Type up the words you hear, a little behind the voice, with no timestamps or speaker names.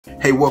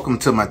Hey, welcome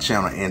to my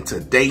channel, and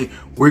today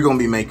we're going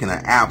to be making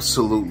an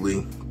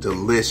absolutely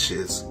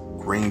delicious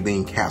green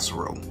bean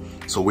casserole.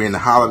 So we're in the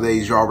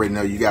holidays. You already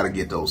know you got to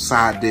get those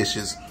side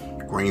dishes.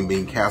 Green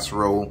bean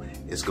casserole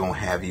is going to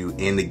have you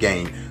in the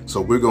game.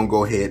 So we're going to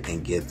go ahead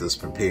and get this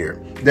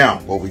prepared. Now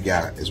what we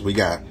got is we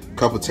got a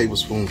couple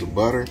tablespoons of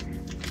butter,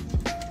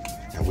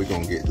 and we're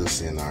going to get this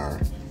in our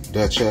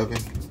Dutch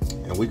oven,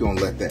 and we're going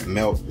to let that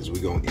melt as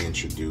we're going to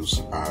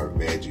introduce our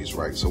veggies,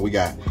 right? So we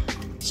got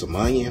some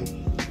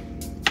onion,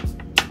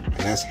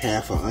 and that's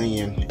half an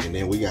onion, and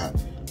then we got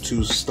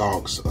 2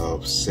 stalks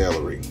of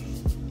celery.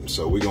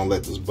 So we're gonna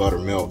let this butter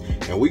melt,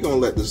 and we're gonna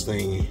let this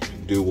thing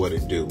do what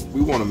it do.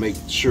 We want to make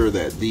sure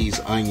that these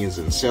onions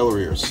and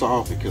celery are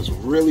soft, because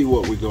really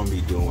what we're gonna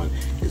be doing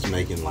is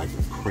making like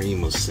a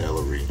cream of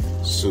celery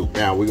soup.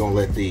 Now we're gonna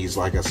let these,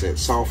 like I said,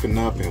 soften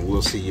up, and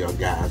we'll see y'all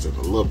guys in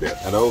a little bit.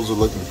 Now those are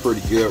looking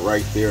pretty good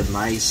right there,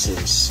 nice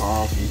and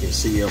soft. You can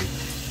see them.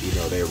 You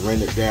know, they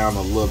rendered down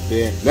a little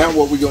bit. Now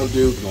what we're gonna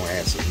do, we're gonna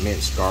add some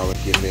minced garlic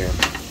in there.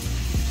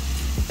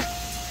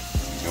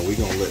 And we're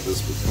gonna let this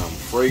become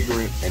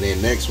fragrant. And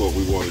then next what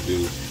we wanna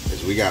do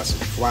is we got some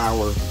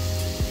flour,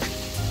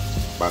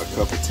 about a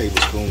couple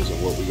tablespoons,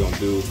 and what we're gonna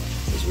do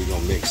is we're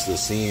gonna mix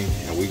this in,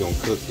 and we're gonna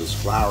cook this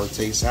flour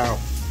taste out.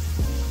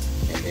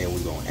 And then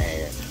we're gonna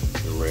add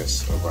the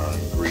rest of our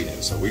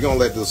ingredients. So we're gonna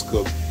let this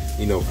cook,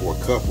 you know, for a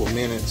couple of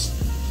minutes,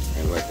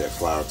 and let that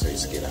flour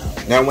taste get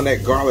out. Now when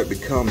that garlic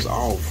becomes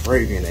all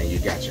fragrant and you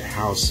got your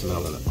house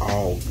smelling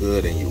all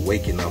good, and you're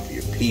waking up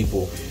your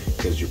people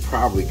because you're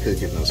probably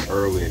cooking this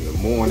early in the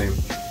morning,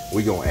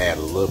 we're gonna add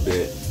a little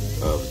bit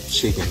of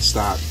chicken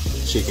stock,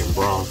 chicken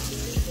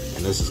broth,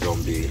 and this is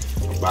gonna be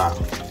about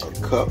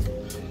a cup.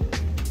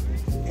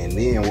 And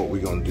then what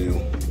we're gonna do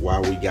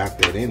while we got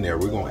that in there,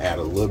 we're gonna add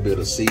a little bit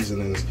of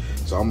seasonings.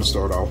 So I'm gonna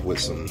start off with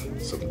some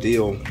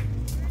dill.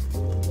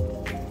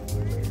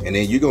 And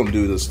then you're gonna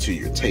do this to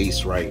your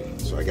taste, right?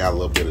 So I got a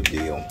little bit of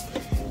dill,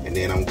 and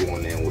then I'm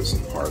going in with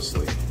some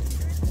parsley,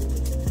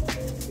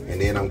 and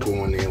then I'm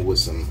going in with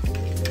some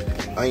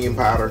onion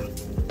powder,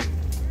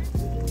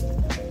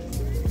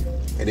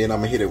 and then I'm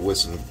gonna hit it with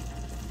some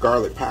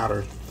garlic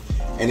powder.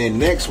 And then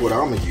next, what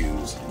I'm gonna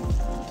use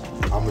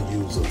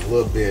a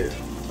little bit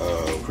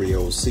of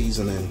Creole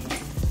Seasoning,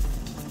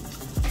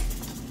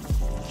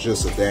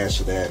 just a dash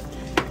of that,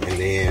 and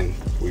then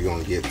we're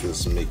gonna get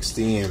this mixed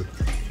in.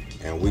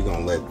 And we're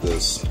gonna let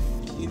this,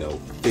 you know,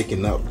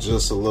 thicken up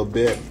just a little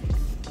bit,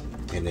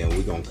 and then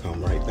we're gonna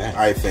come right back. All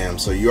right, fam,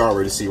 so you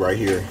already see right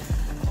here,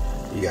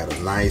 you got a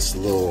nice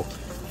little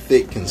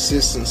thick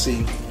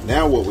consistency.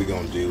 Now what we're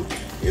gonna do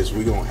is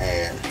we're gonna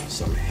add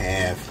some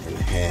half and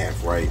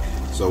half, right?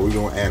 So we're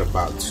gonna add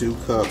about 2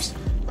 cups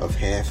of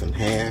half and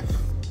half,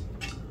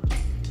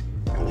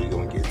 and we're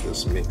gonna get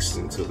this mixed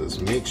into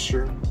this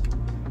mixture.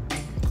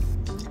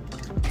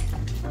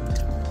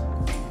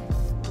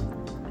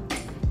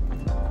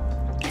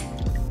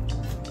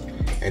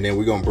 And then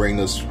we're gonna bring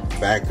this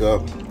back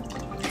up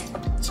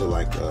to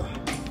like a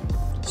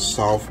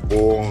soft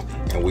boil,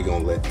 and we're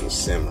gonna let this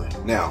simmer.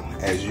 Now,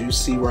 as you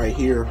see right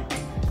here,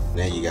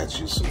 now you got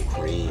you some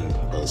cream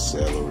of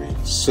celery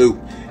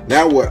soup.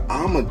 Now what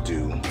I'm gonna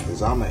do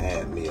is I'm gonna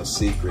add me a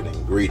secret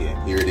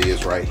ingredient. Here it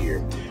is right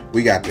here.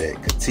 We got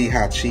that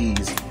Cotija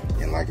cheese,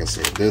 and like I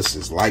said, this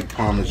is like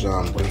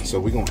Parmesan. So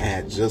we're gonna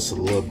add just a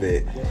little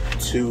bit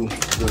to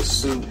the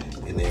soup,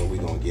 and then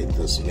we're gonna get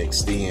this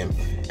mixed in,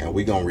 and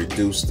we're gonna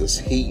reduce this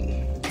heat,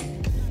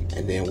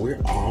 and then we're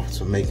off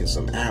to making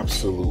some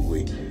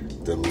absolutely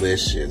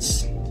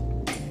delicious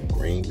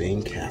green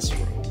bean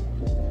casserole.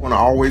 Want to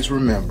always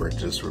remember,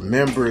 just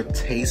remember,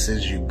 taste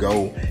as you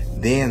go,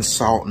 then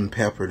salt and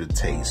pepper to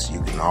taste.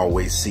 You can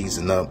always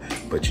season up,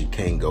 but you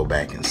can't go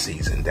back and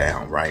season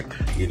down, right?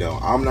 You know,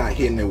 I'm not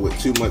hitting it with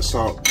too much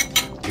salt,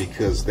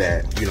 because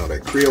that, you know,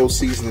 that Creole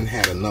Seasoning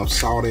had enough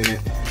salt in it,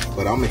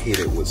 but I'm gonna hit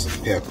it with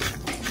some pepper.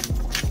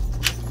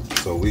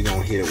 So we're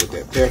gonna hit it with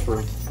that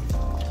pepper,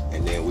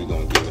 and then we're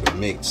gonna give it a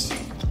mix,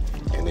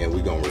 and then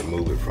we're gonna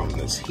remove it from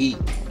this heat,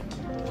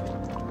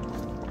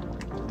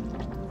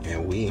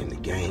 and we in the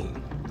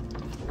game.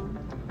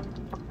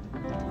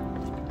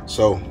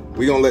 So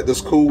we're gonna let this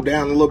cool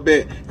down a little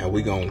bit, and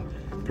we're gonna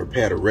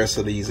prepare the rest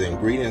of these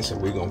ingredients,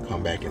 and we're gonna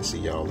come back and see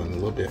y'all in a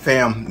little bit.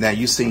 Fam, now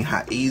you seen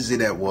how easy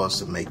that was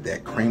to make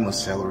that cream of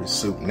celery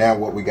soup. Now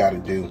what we gotta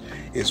do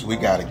is we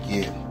gotta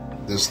get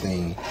this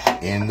thing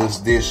in this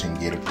dish and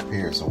get it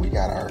prepared. So we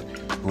got our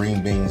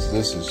green beans.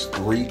 This is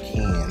 3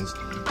 cans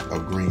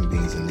of green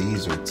beans, and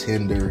these are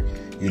tender,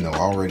 you know,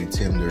 already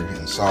tender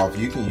and soft.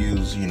 You can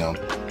use, you know,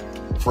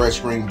 fresh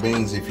green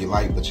beans if you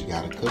like, but you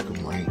gotta cook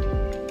them right.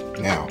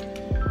 Now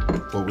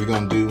what we're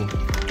gonna do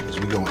is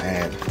we're gonna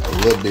add a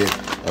little bit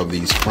of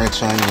these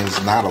French onions,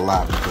 not a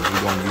lot, because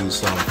we're gonna use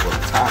some for the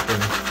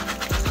topping,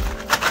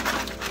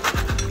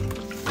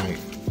 right?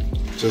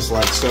 Just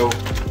like so.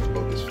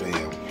 Focus,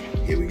 fam.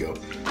 Here we go.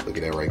 Look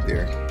at that right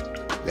there.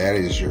 That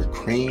is your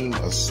cream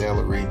of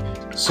celery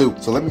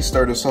soup. So let me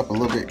stir this up a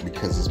little bit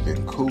because it's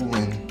been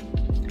cooling.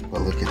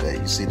 But look at that.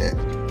 You see that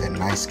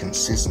nice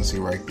consistency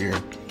right there.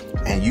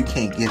 and you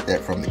can't get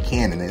that from the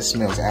can, and it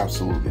smells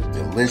absolutely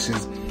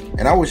delicious.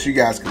 And I wish you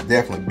guys could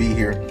definitely be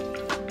here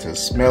to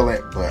smell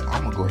it, but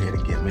I'm gonna go ahead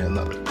and get me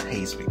another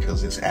taste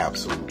because it's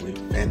absolutely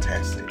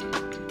fantastic.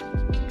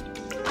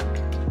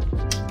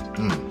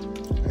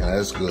 Yeah,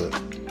 that's good.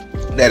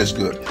 That is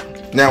good.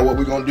 Now what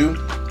we're gonna do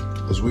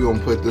is we're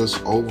gonna put this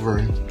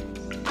over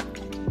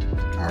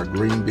our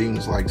green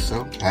beans like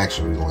so.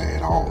 Actually, we're gonna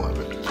add all of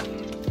it.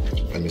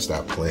 Let me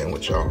stop playing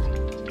with y'all.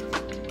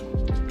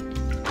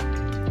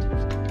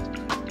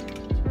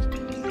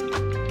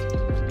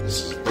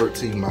 This is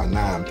 13 by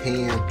 9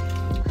 pan,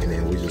 and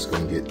then we're just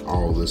gonna get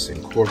all this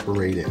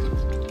incorporated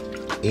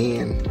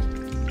in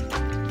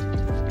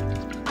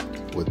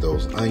with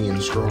those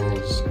onion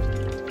straws.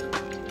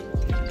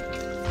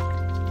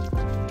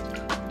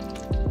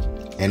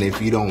 And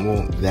if you don't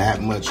want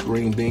that much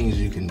green beans,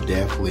 you can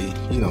definitely,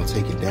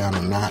 take it down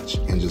a notch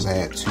and just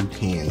add 2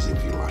 cans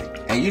if you like.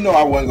 And you know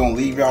I wasn't gonna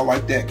leave y'all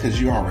like that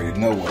because you already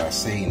know what I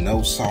say,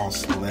 no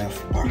sauce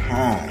left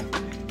behind.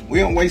 We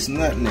don't waste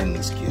nothing in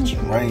this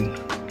kitchen, right?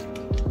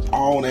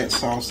 All that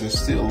sauce that's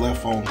still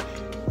left on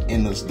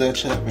in this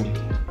Dutch oven,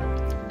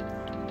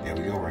 there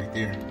we go right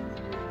there,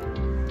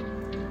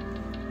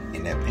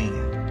 in that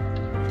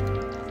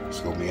pan. It's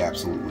gonna be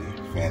absolutely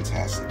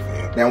fantastic,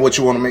 fam. Now what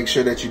you want to make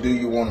sure that you do,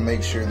 you want to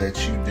make sure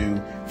that you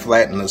do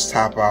flatten this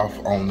top off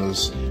on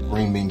this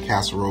green bean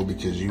casserole,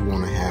 because you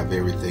want to have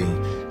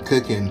everything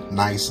cooking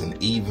nice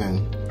and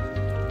even.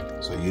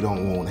 So you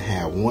don't want to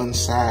have one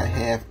side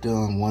half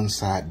done, one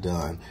side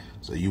done.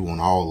 So you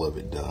want all of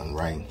it done,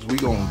 right? We're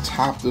going to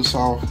top this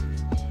off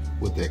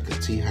with that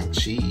Cotija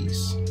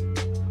cheese.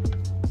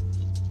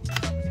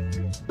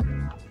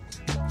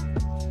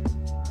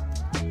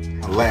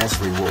 And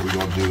lastly, what we're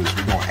going to do is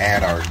we're going to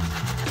add our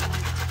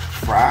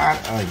fried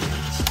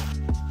onions.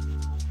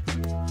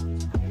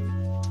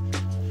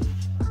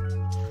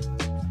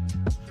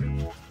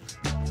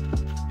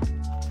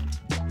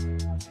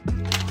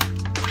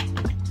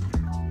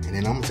 And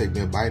then I'm gonna take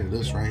me a bite of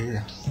this right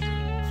here.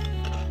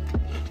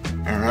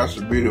 And that's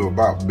the beauty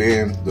about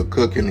being the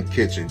cook in the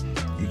kitchen.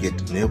 You get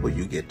to nibble,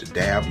 you get to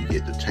dab, you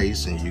get to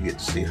taste, and you get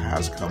to see how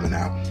it's coming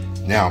out.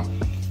 Now,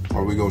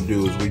 what we're gonna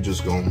do is we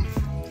just gonna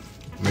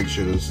make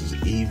sure this is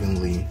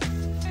evenly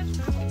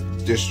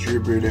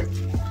distributed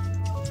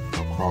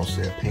across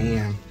that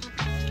pan,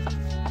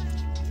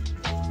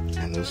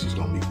 and this is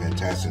gonna be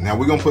fantastic. Now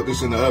we're gonna put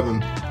this in the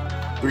oven,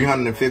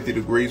 350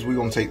 degrees. We're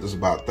gonna take this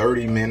about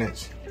 30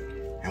 minutes,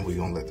 and we're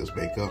gonna let this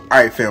bake up. All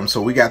right, fam,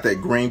 so we got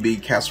that green bean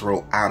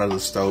casserole out of the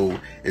stove.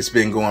 It's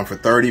been going for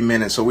 30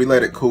 minutes, so we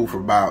let it cool for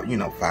about,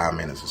 5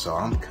 minutes or so.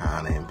 I'm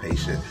kind of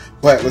impatient,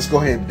 but let's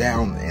go ahead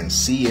down and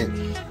see it.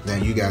 Now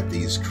you got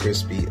these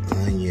crispy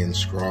onion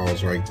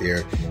straws right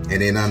there,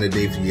 and then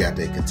underneath you got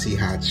that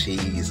Cotija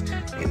cheese,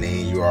 and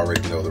then you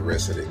already know the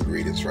rest of the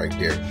ingredients right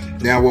there.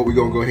 Now what we're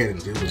gonna go ahead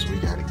and do is we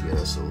gotta get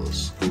us a little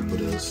scoop of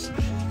this,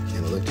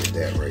 and look at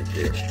that right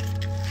there.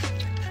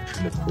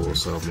 I'm gonna pull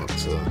something up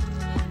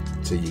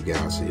to you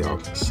guys so y'all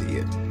can see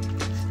it,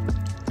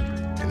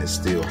 and it's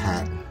still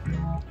hot.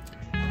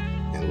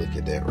 And look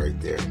at that right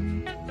there.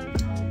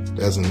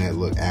 Doesn't that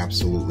look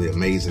absolutely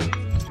amazing?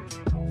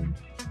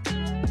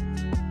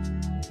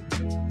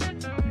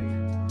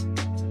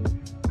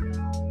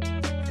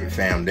 Okay,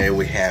 fam, there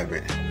we have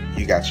it.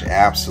 You got your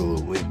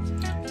absolutely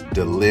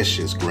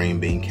delicious green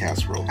bean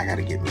casserole. I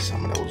gotta get me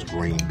some of those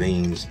green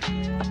beans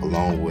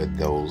along with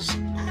those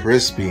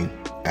crispy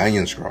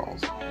onion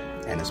straws.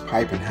 And it's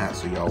piping hot,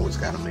 so you always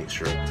gotta make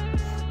sure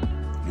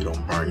you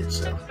don't burn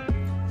yourself.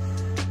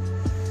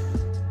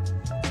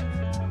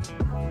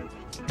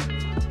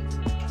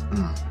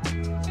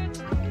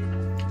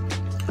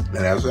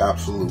 And that's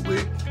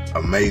absolutely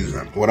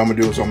amazing. What I'm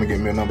gonna do is I'm gonna get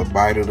me another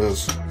bite of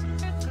this.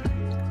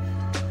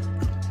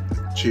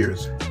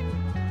 Cheers.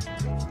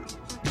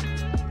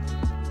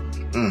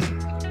 And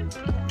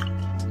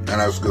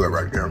that's good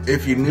right there.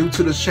 If you're new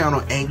to this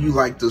channel and you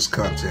like this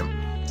content,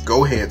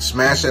 go ahead,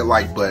 smash that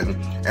like button.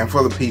 And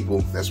for the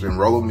people that's been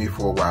rolling me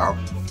for a while,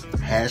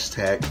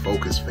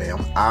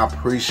 #FocusFam. I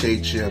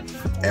appreciate you.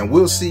 And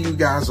we'll see you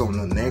guys on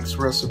the next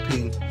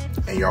recipe.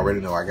 And you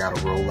already know I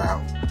gotta roll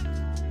out.